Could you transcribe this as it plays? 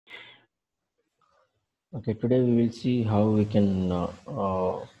Okay, today we will see how we can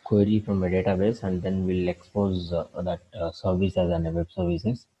query from a database and then we'll expose that service as a web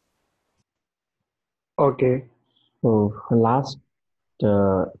services. Okay. So last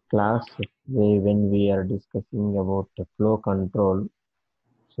class when we are discussing about the flow control,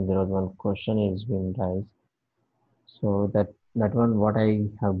 so there was one question is being raised. So that one what I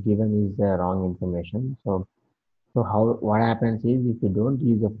have given is the wrong information. So how what happens is if you don't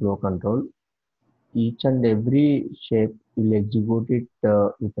use the flow control, each and every shape will execute it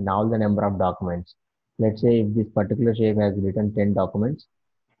with all the number of documents. Let's say if this particular shape has written 10 documents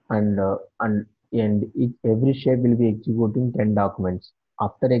and every shape will be executing 10 documents.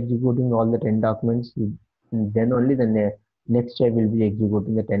 After executing all the 10 documents, then only the next shape will be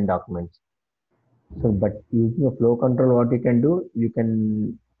executing the 10 documents. So, but using a flow control, what you can do, you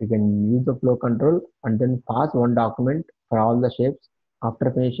can use the flow control and then pass one document for all the shapes.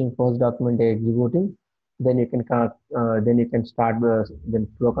 After finishing first document executing, then you can start then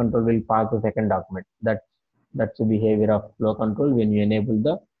flow control will pass the second document. That's the behavior of flow control when you enable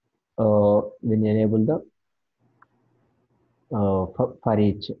the for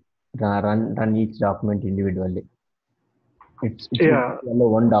each run each document individually. It will Yeah. follow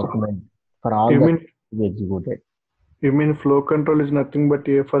one document for all You the mean to be executed. you mean flow control is nothing but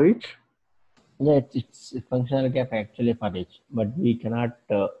a for each? Yeah, it's a functionality of actually for each, but we cannot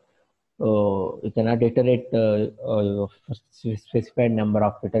iterate for specified number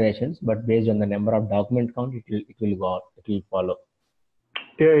of iterations, but based on the number of document count, it will follow.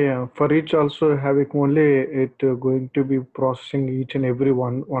 Yeah, yeah. For each also having only it going to be processing each and every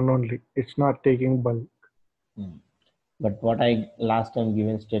one only. It's not taking bulk. Hmm. But what I last time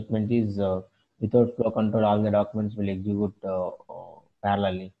given statement is without flow control, all the documents will execute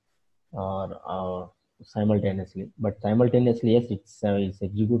parallelly or simultaneously. But simultaneously, yes, it's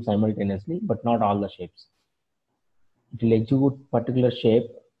execute simultaneously, but not all the shapes. It will execute particular shape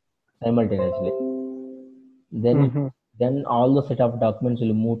simultaneously. Then Mm-hmm. then all the set of documents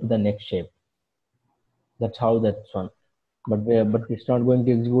will move to the next shape. That's how that's one. But it's not going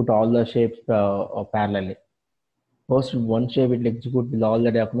to execute all the shapes parallelly. First, one shape will execute with all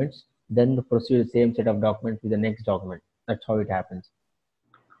the documents, then the proceed the same set of documents with the next document. That's how it happens.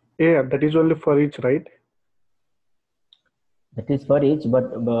 Yeah, that is only for each, right? That is for each,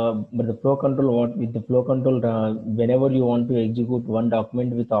 but the flow control what with the flow control whenever you want to execute one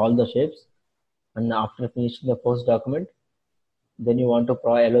document with all the shapes, and after finishing the first document, then you want to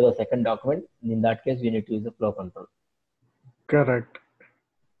allow the second document. In that case, you need to use the flow control. Correct.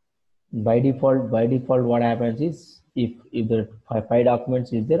 By default, what happens is if the five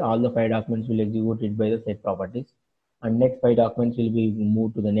documents is there, all the five documents will execute it by the set properties, and next five documents will be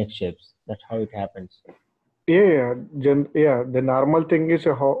moved to the next shapes. That's how it happens. Yeah, yeah. Yeah, the normal thing is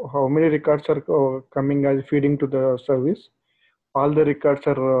how many records are coming as feeding to the service. All the records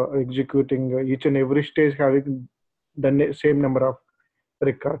are executing each and every stage having the same number of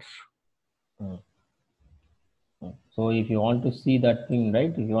records. Mm. So if you want to see that thing,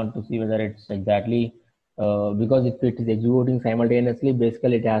 right? If you want to see whether it's exactly because if it is executing simultaneously,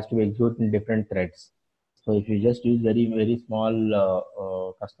 basically it has to be executed in different threads. So if you just use very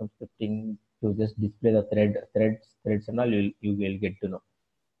small custom scripting to just display the threads and all, you will get to know.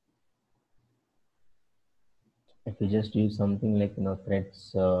 If you just use something like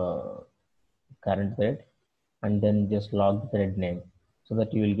threads current thread and then just log the thread name so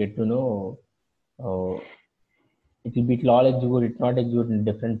that you will get to know uh, it will all execute, it not execute in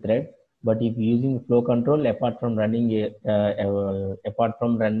different thread. But if using flow control, apart from running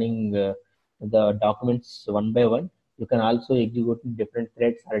the documents one by one, you can also execute in different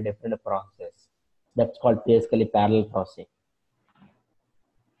threads or a different process. That's called basically parallel processing.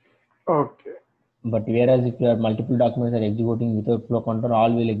 Okay. But whereas if your multiple documents are executing without flow control,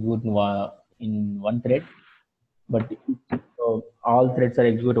 all will execute in one thread. But all threads are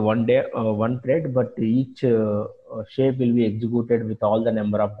executed one thread, but each shape will be executed with all the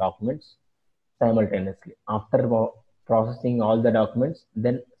number of documents simultaneously. After processing all the documents,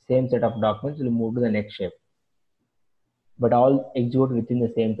 then same set of documents will move to the next shape, but all execute within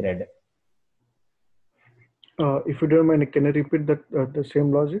the same thread. If you don't mind, can I repeat that the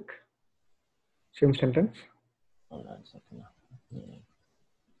same logic, same sentence? Hold on a second. Yeah.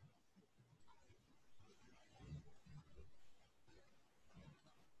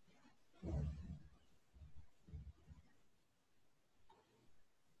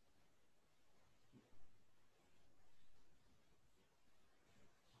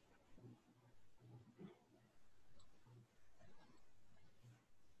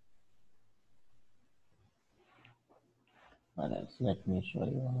 Let me show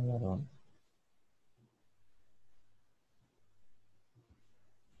you another one.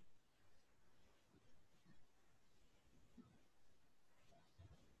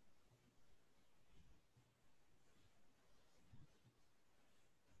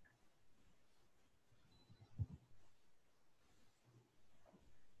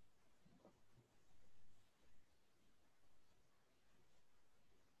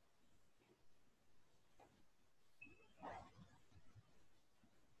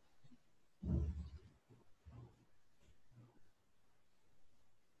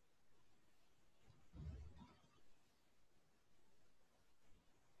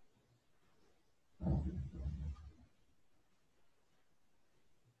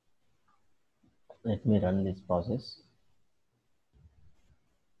 Let me run this process.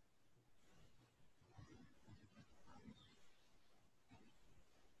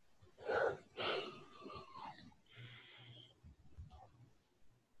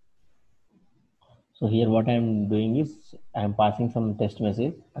 So here what I'm doing is I'm passing some test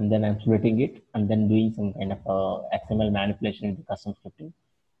message and then I'm splitting it and then doing some kind of XML manipulation into custom scripting,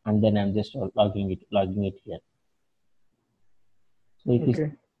 and then I'm just logging it here. So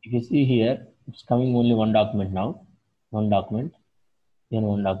Okay. if you see here, it's coming only one document now, one document, then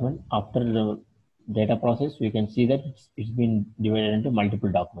one document. After the data process, we can see that it's been divided into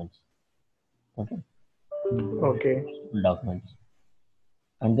multiple documents. Okay, Okay. multiple documents,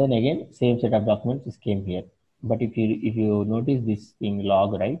 and then again same set of documents is came here. But if you notice this thing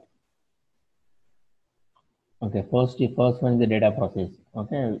log, right? Okay, first one is the data process.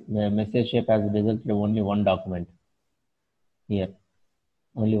 Okay, the message shape has resulted only one document here,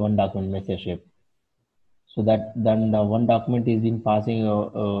 only one document message shape. So that then the one document is in passing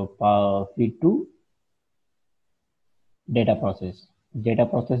feed to data process. Data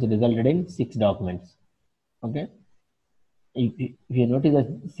process resulted in 6 documents. Okay, if you notice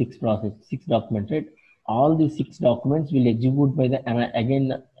the six documents, right? All these 6 documents will execute by the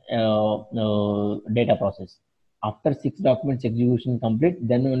again data process. After 6 documents execution complete,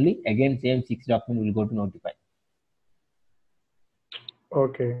 then only again same 6 document will go to notify.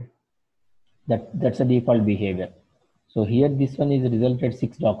 Okay. That's a default behavior. So here this one is resulted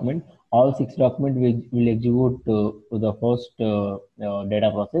 6 document. All 6 document will execute to the first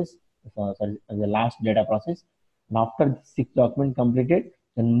data process. Sorry, the last data process. And after 6 document completed,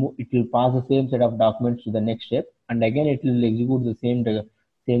 then it will pass the same set of documents to the next step, and again it will execute the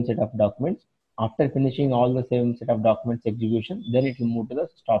same set of documents. After finishing all the same set of documents execution, then it will move to the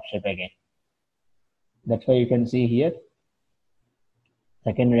stop step again. That's why you can see here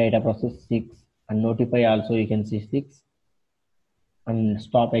second data process 6, and notify also you can see 6, and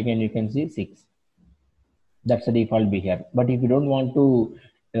stop again you can see 6. That's the default behavior. But if you don't want to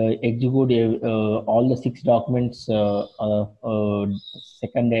execute all the 6 documents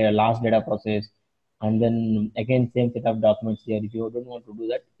second last data process, and then again same set of documents here, if you don't want to do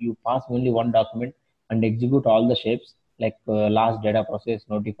that, you pass only one document and execute all the shapes like last data process,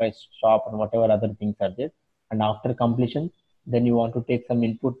 notify, stop, and whatever other things are there. And after completion, then you want to take some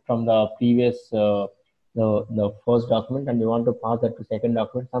input from the previous the first document, and you want to pass that to second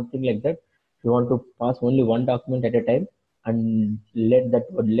document, something like that. You want to pass only one document at a time and let that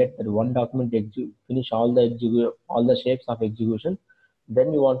one document finish all the shapes of execution.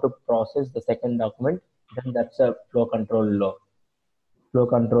 Then you want to process the second document. Then that's a flow control law. Flow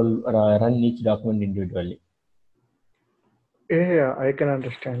control run each document individually. Yeah, I can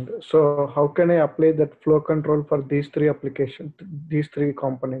understand. So how can I apply that flow control for these three applications, these three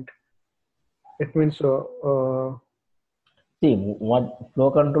components? It means See, what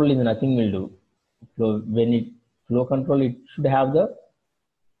flow control is nothing will do. When it flow control, it should have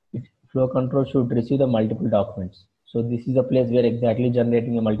flow control should receive the multiple documents. So this is a place where exactly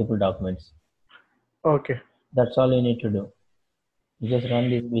generating the multiple documents. okay. That's all you need to do. You just run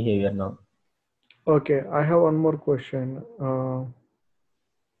this behavior now. Okay, I have one more question.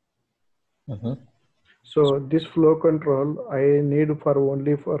 Uh-huh. So this flow control I need for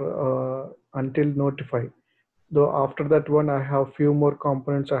only for until notify. Though after that one I have few more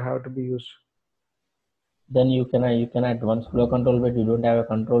components I have to be used. Then you cannot once flow control, but you don't have a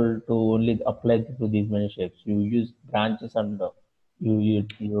control to only apply to these many shapes. You use branches and you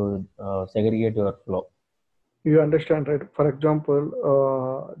segregate your flow. You understand, right? For example,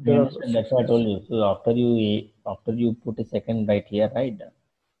 I there are understand. That's what I told you. So after you put a second right here, right?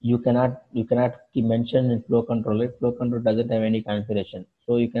 You cannot keep mention in flow control. Right? Flow control doesn't have any configuration,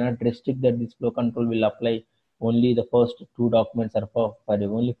 so you cannot restrict that this flow control will apply only the first 2 documents for the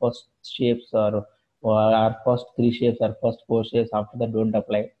only first shapes or our first 3 shapes or first 4 shapes. After that, don't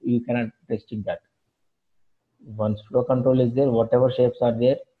apply. You cannot restrict that. Once flow control is there, whatever shapes are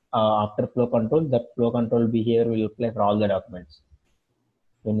there after flow control, that flow control behavior will apply for all the documents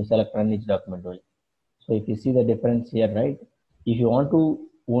when you select run each document only. So if you see the difference here, right? If you want to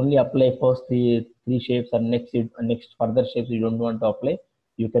only apply first three shapes and next further shapes you don't want to apply,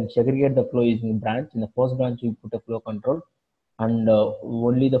 you can segregate the flow using branch. In the first branch, you put a flow control, and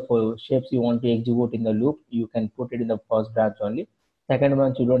only the shapes you want to execute in the loop, you can put it in the first branch only. Second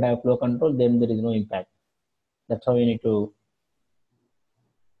branch, you don't have flow control, then there is no impact. That's how you need to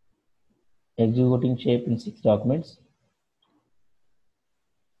executing shape in 6 documents.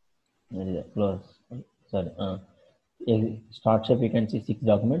 There is a flow. Sorry. Start shape, you can see 6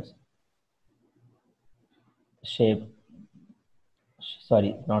 documents. Shape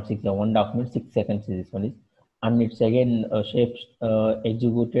sorry, not 6, one document, 6 seconds is this one is, and it's again shapes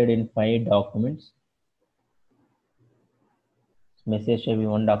executed in 5 documents. Message shape in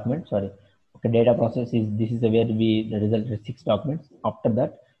 1 document, sorry. Okay, data process is, this is where the result is 6 documents. After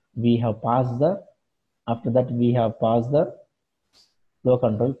that, we have passed the, flow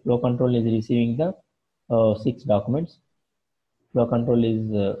control. Flow control is receiving the 6 documents. Flow control is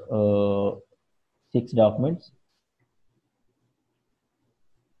 6 documents.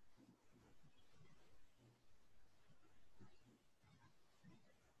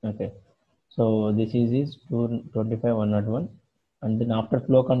 Okay, so this is 225.101, and then after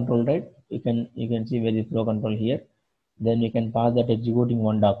flow control, right, you can see where the flow control here. Then you can pass that executing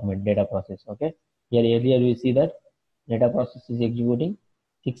 1 document, data process. Okay, here earlier we see that data process is executing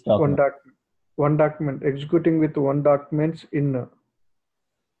 6 documents. One document executing with one documents in.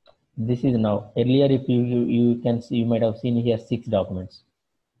 This is now, earlier if you can see, you might have seen here 6 documents.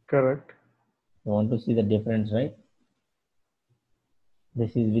 Correct. You want to see the difference, right?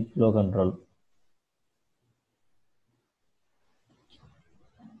 This is with flow control.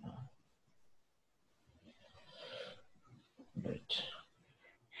 Right.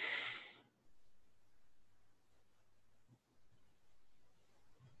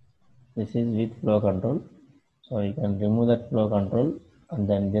 This is with flow control. So you can remove that flow control and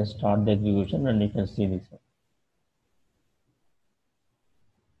then just start the execution, and you can see this one.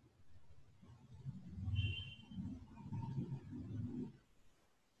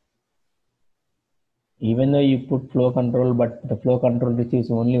 Even though you put flow control, but the flow control receives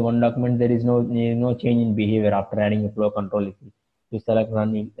only 1 document, there is no change in behavior after adding a flow control if you select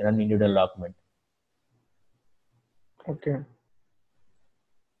run individual document. Okay.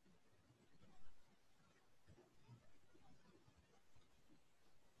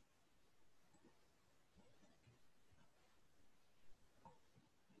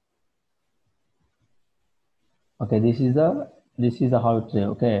 Okay, this is the how it's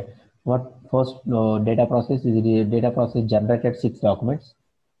okay. What first data process is, the data process generated 6 documents,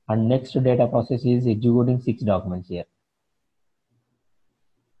 and next data process is executing 6 documents here.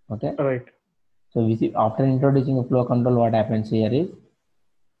 Okay. Right. So we see after introducing a flow control, what happens here is,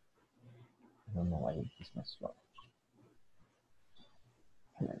 I don't know why this must slow.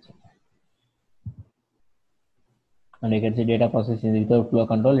 And you can see data processing without flow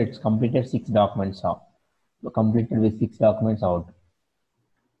control, it's completed 6 documents out. Completed with 6 documents out.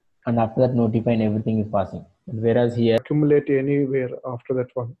 And after that, notifying everything is passing. Whereas here, Accumulate anywhere after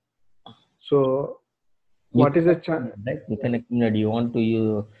that one. So what is the chance? right? You can accumulate. You want to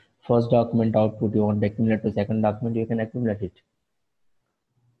use first document output, you want to accumulate to second document, you can accumulate it.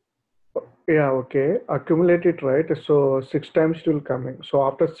 Yeah, okay. Accumulate it, right? So 6 times it will coming. So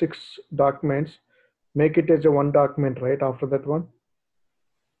after 6 documents, make it as a 1 document, right? After that one.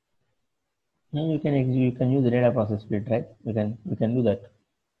 No, you can use the data process split, right? You can do that.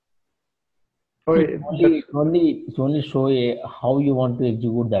 Oh, See, it's only show how you want to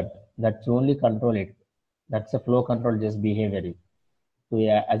execute that. That's only control it. That's a flow control, just behavior. So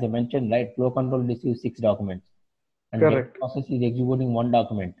yeah, as I mentioned, right, flow control receives 6 documents, and data correct. process is executing 1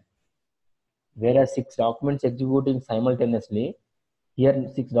 document. Whereas 6 documents executing simultaneously, here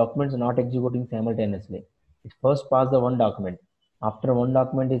 6 documents not executing simultaneously. It first pass the 1 document. After 1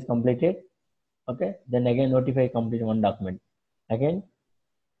 document is completed, okay, then again notify complete 1 document. Again,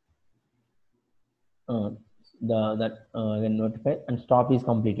 then notify and stop is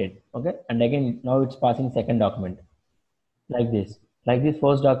completed. Okay, and again now it's passing second document like this. Like this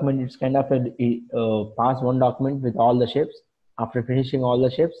first document, it's kind of a pass 1 document with all the shapes. After finishing all the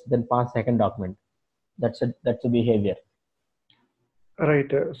shapes, then pass second document. That's a behavior.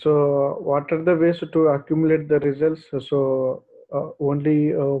 Right. So what are the ways to accumulate the results? So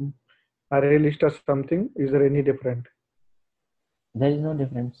only array list or something. Is there any different? There is no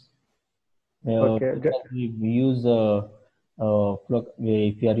difference. Okay. Because we use if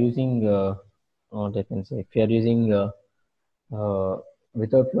you are using what I can say, if you are using uh,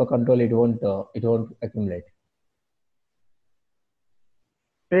 without flow control, it won't accumulate.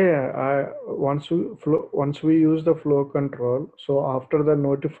 Yeah. Once we use the flow control, so after the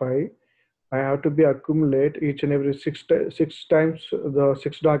notify, I have to be accumulate each and every 6 times the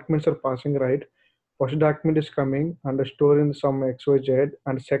 6 documents are passing, right? First document is coming and storing some XYZ,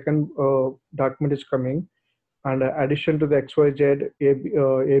 and second document is coming and addition to the XYZ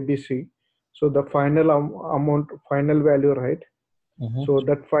ABC. So the final amount, final value, right? Mm-hmm. So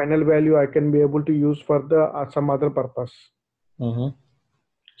that final value I can be able to use for the some other purpose. Mm-hmm.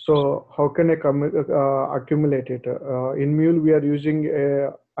 So how can I accumulate it? In Mule, we are using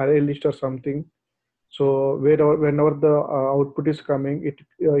a array list or something. So whenever the output is coming,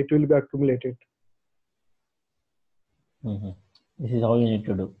 it will be accumulated. This is how you need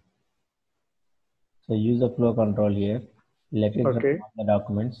to do. So use the flow control here. Let it run Okay. all the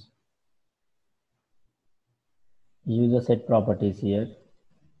documents. Use the set properties here.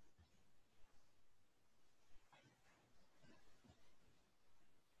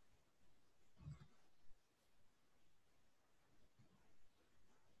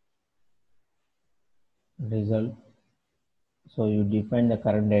 Result. So you define the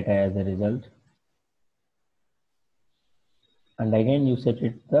current data as a result. And again you set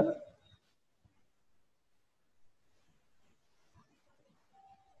it the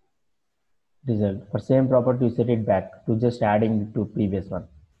result. For same property you set it back to just adding to previous one.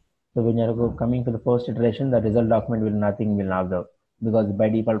 So when you're coming to the first iteration, the result document will nothing will not go, because by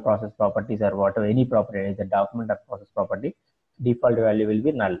default process properties or whatever any property, either document or process property, default value will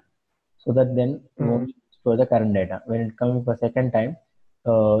be null. So that then you only store the current data. When it comes for second time,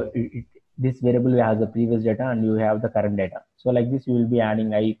 this variable has the previous data and you have the current data. So like this, you will be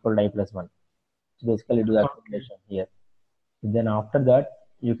adding I equal to I plus one. So basically do the accumulation here. Then after that,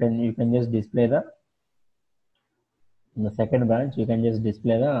 you can just display the in the second branch. You can just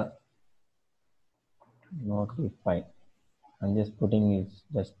display the notify. I'm just putting it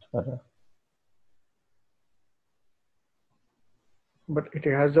just for But it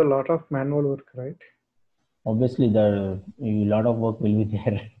has a lot of manual work, right? obviously the a lot of work will be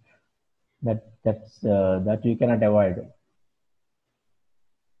there. That you cannot avoid.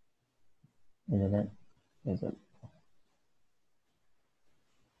 Isn't it? Yes, sir.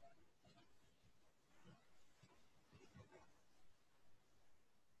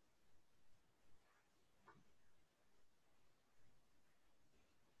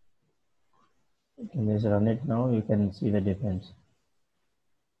 You can just run it now. You can see the difference.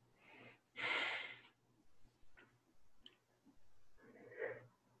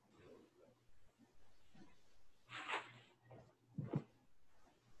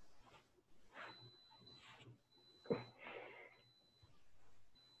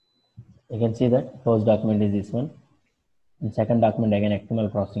 You can see that first document is this one. And second document again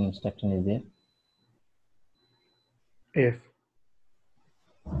XML processing instruction is there. Yes.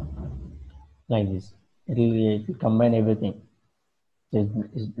 Like this. It will combine everything.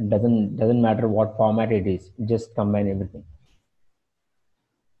 It doesn't matter what format it is. Just combine everything.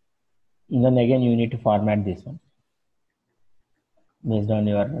 And then again you need to format this one based on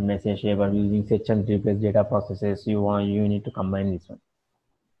your message shape or using section replace data processes. You need to combine this one.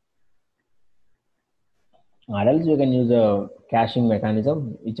 Or else you can use a caching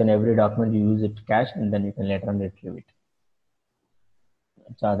mechanism. Each and every document you use it to cache, and then you can later on retrieve it.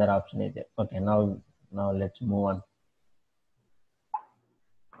 That's other option is there. Okay, now let's move on.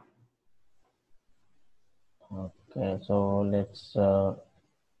 Okay, so let's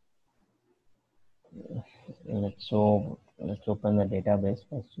open the database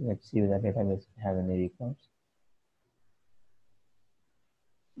first. Let's see if the database have any records.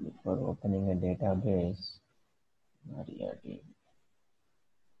 Before opening a database, MariaDB.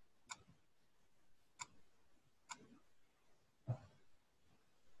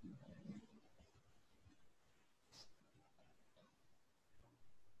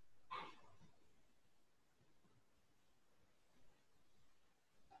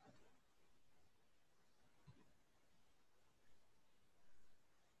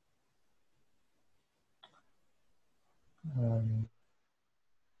 Um,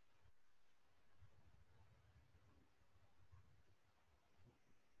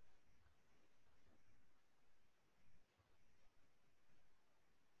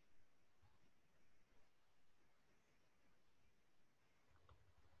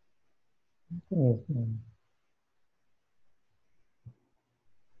 yes,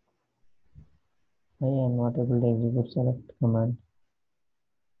 I am not able to execute select command.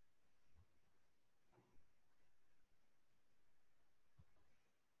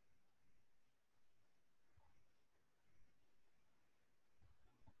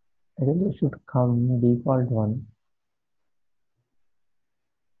 I think it should come default one.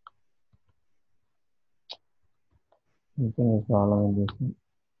 Something is wrong with this.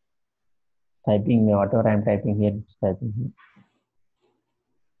 Typing whatever I'm typing here, it's typing here.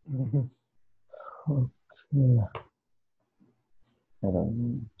 Mhm. Okay. I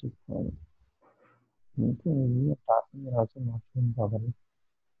don't know. Anything passing is also not showing properly.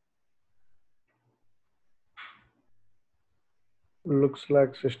 Looks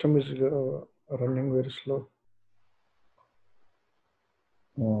like system is running very slow.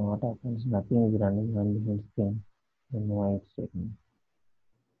 What happens? Nothing is running on the screen. I don't know why it's taking.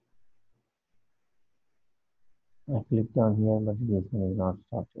 I clicked on here, but this one is not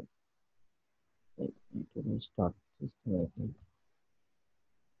started. I need to restart system, I think.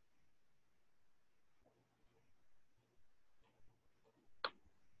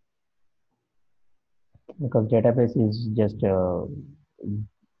 Because database is just a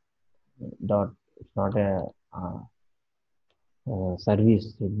dot, it's not a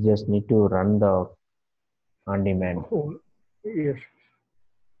service. It just need to run the on demand. Oh, yes.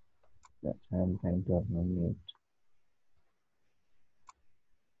 That's why I'm trying to run it.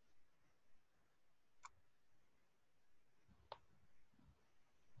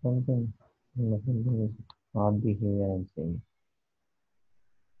 Something is odd behavior I'm saying.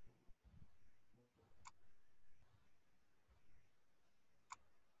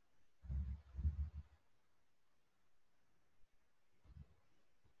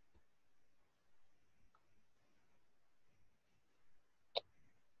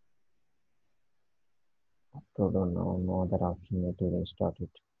 So don't know, no other option way to restart it.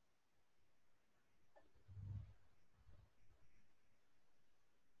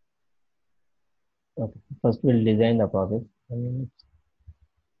 Okay, first we'll design the process.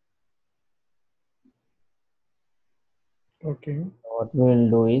 Okay. What we will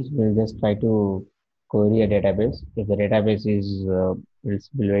do is we'll just try to query a database. If the database is,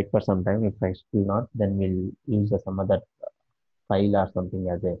 we'll wait for some time. If I still not, then we'll use some other file or something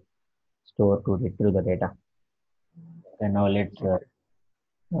as a store to retrieve the data. And Okay.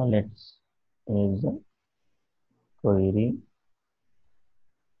 now let's use the query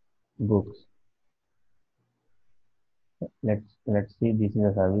books. Let's see. This is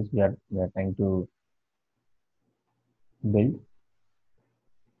a service we are trying to build.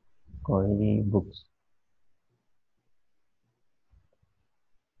 Query books.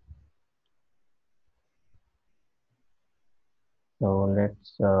 So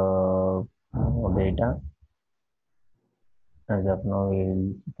let's data. As of now,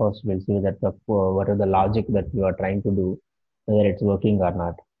 we'll see that what are the logic that you are trying to do, whether it's working or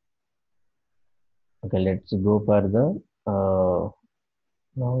not. Okay, let's go further.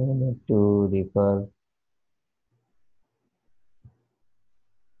 Now we need to refer.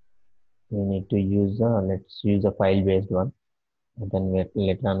 We need to use let's use a file-based one, and then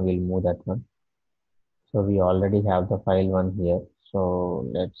later on we'll move that one. So we already have the file one here. So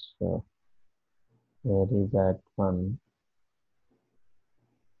let's where is that one?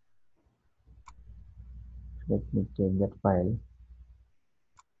 Let me take that file.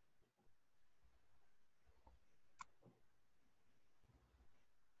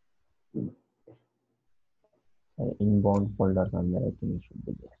 Inbound folder somewhere. I think it should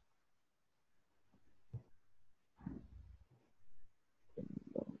be there.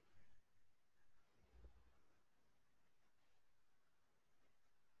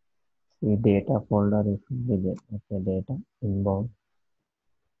 See data folder. It should be there. Okay, data inbound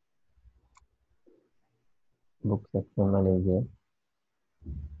books XML is there.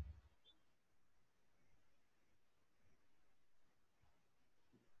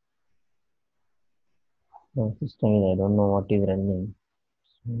 No system is I don't know what is running.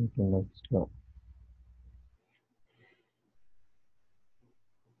 So too much slow.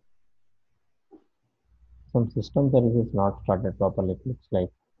 Some system service is not started properly. It looks like.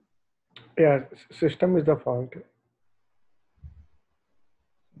 Yeah, system is the fault.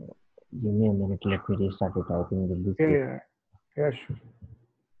 Give me a minute. Let me restart it. I think will be Yeah, safe. yeah, yeah, sure.